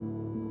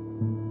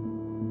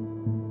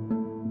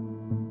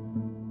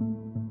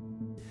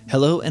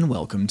Hello and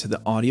welcome to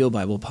the Audio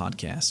Bible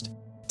Podcast.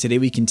 Today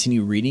we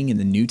continue reading in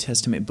the New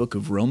Testament book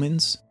of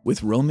Romans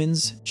with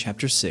Romans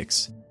chapter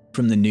 6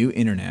 from the New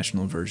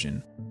International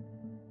Version.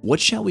 What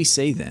shall we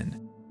say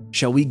then?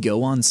 Shall we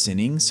go on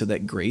sinning so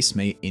that grace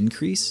may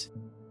increase?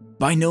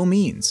 By no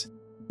means.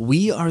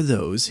 We are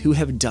those who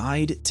have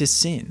died to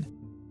sin.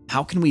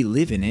 How can we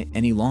live in it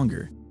any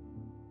longer?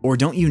 Or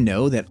don't you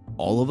know that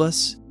all of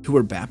us who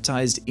were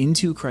baptized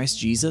into Christ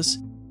Jesus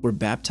were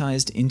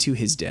baptized into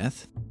his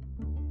death?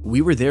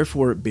 We were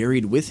therefore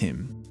buried with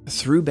him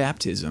through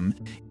baptism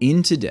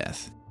into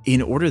death,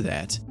 in order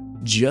that,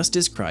 just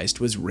as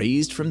Christ was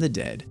raised from the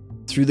dead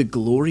through the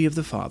glory of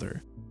the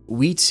Father,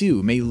 we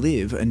too may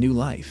live a new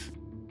life.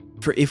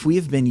 For if we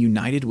have been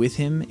united with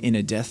him in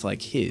a death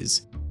like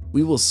his,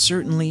 we will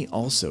certainly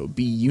also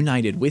be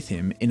united with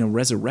him in a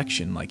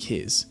resurrection like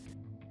his.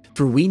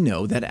 For we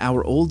know that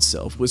our old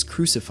self was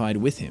crucified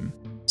with him,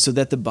 so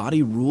that the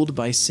body ruled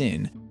by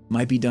sin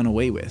might be done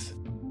away with,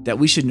 that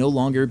we should no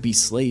longer be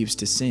slaves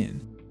to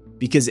sin,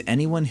 because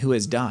anyone who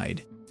has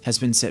died has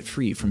been set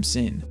free from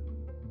sin.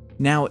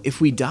 Now,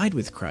 if we died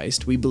with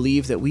Christ, we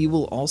believe that we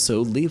will also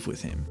live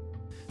with him.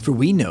 For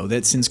we know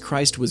that since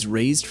Christ was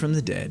raised from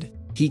the dead,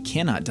 he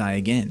cannot die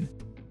again.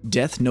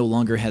 Death no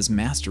longer has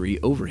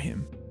mastery over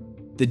him.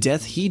 The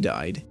death he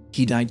died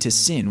to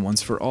sin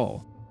once for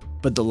all,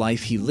 but the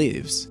life he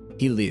lives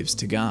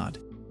to God.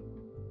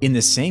 In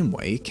the same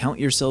way, count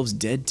yourselves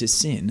dead to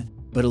sin,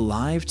 but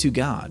alive to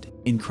God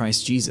in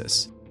Christ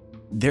Jesus.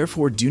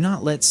 Therefore, do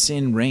not let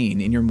sin reign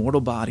in your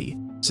mortal body,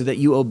 so that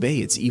you obey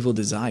its evil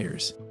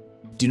desires.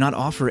 Do not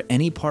offer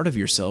any part of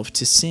yourself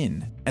to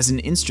sin as an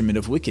instrument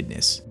of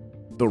wickedness,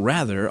 but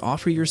rather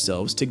offer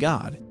yourselves to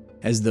God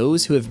as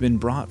those who have been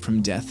brought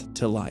from death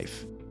to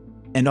life,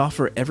 and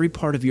offer every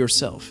part of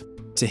yourself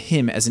to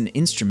him as an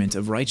instrument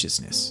of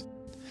righteousness.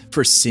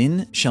 For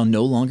sin shall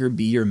no longer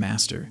be your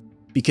master,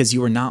 because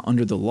you are not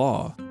under the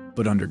law,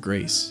 but under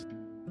grace.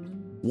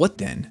 What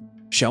then?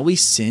 Shall we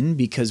sin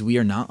because we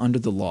are not under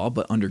the law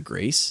but under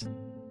grace?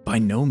 By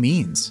no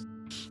means.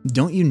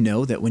 Don't you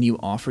know that when you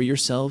offer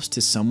yourselves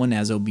to someone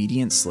as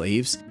obedient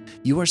slaves,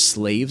 you are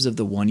slaves of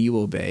the one you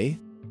obey,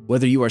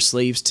 whether you are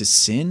slaves to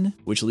sin,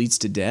 which leads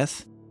to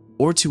death,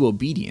 or to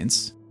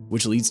obedience,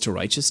 which leads to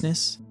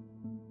righteousness?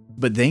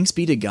 But thanks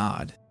be to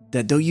God,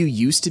 that though you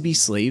used to be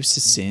slaves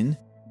to sin,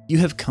 you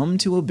have come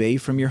to obey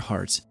from your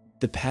hearts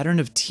the pattern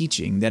of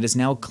teaching that has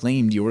now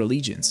claimed your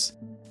allegiance.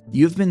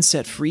 You have been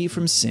set free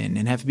from sin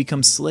and have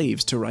become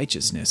slaves to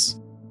righteousness.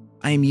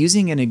 I am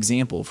using an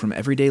example from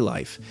everyday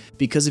life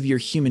because of your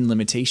human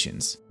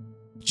limitations.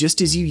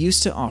 Just as you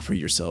used to offer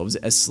yourselves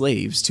as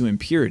slaves to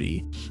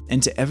impurity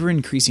and to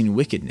ever-increasing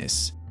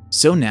wickedness,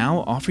 so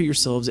now offer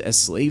yourselves as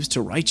slaves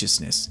to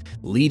righteousness,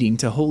 leading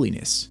to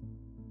holiness.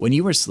 When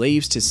you were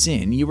slaves to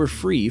sin, you were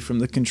free from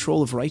the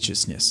control of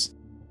righteousness.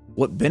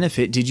 What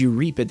benefit did you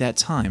reap at that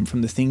time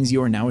from the things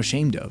you are now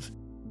ashamed of?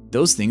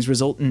 Those things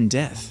result in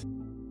death.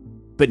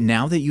 But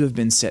now that you have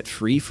been set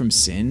free from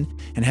sin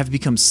and have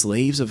become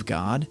slaves of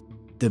God,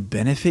 the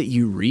benefit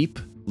you reap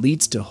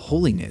leads to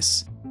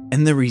holiness,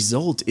 and the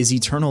result is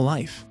eternal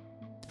life.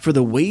 For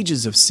the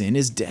wages of sin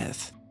is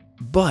death,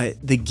 but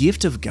the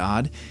gift of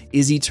God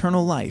is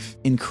eternal life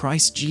in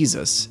Christ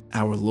Jesus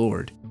our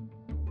Lord.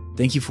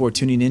 Thank you for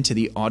tuning in to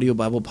the Audio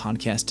Bible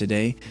Podcast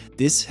today.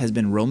 This has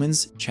been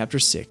Romans chapter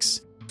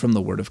 6 from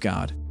the Word of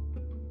God.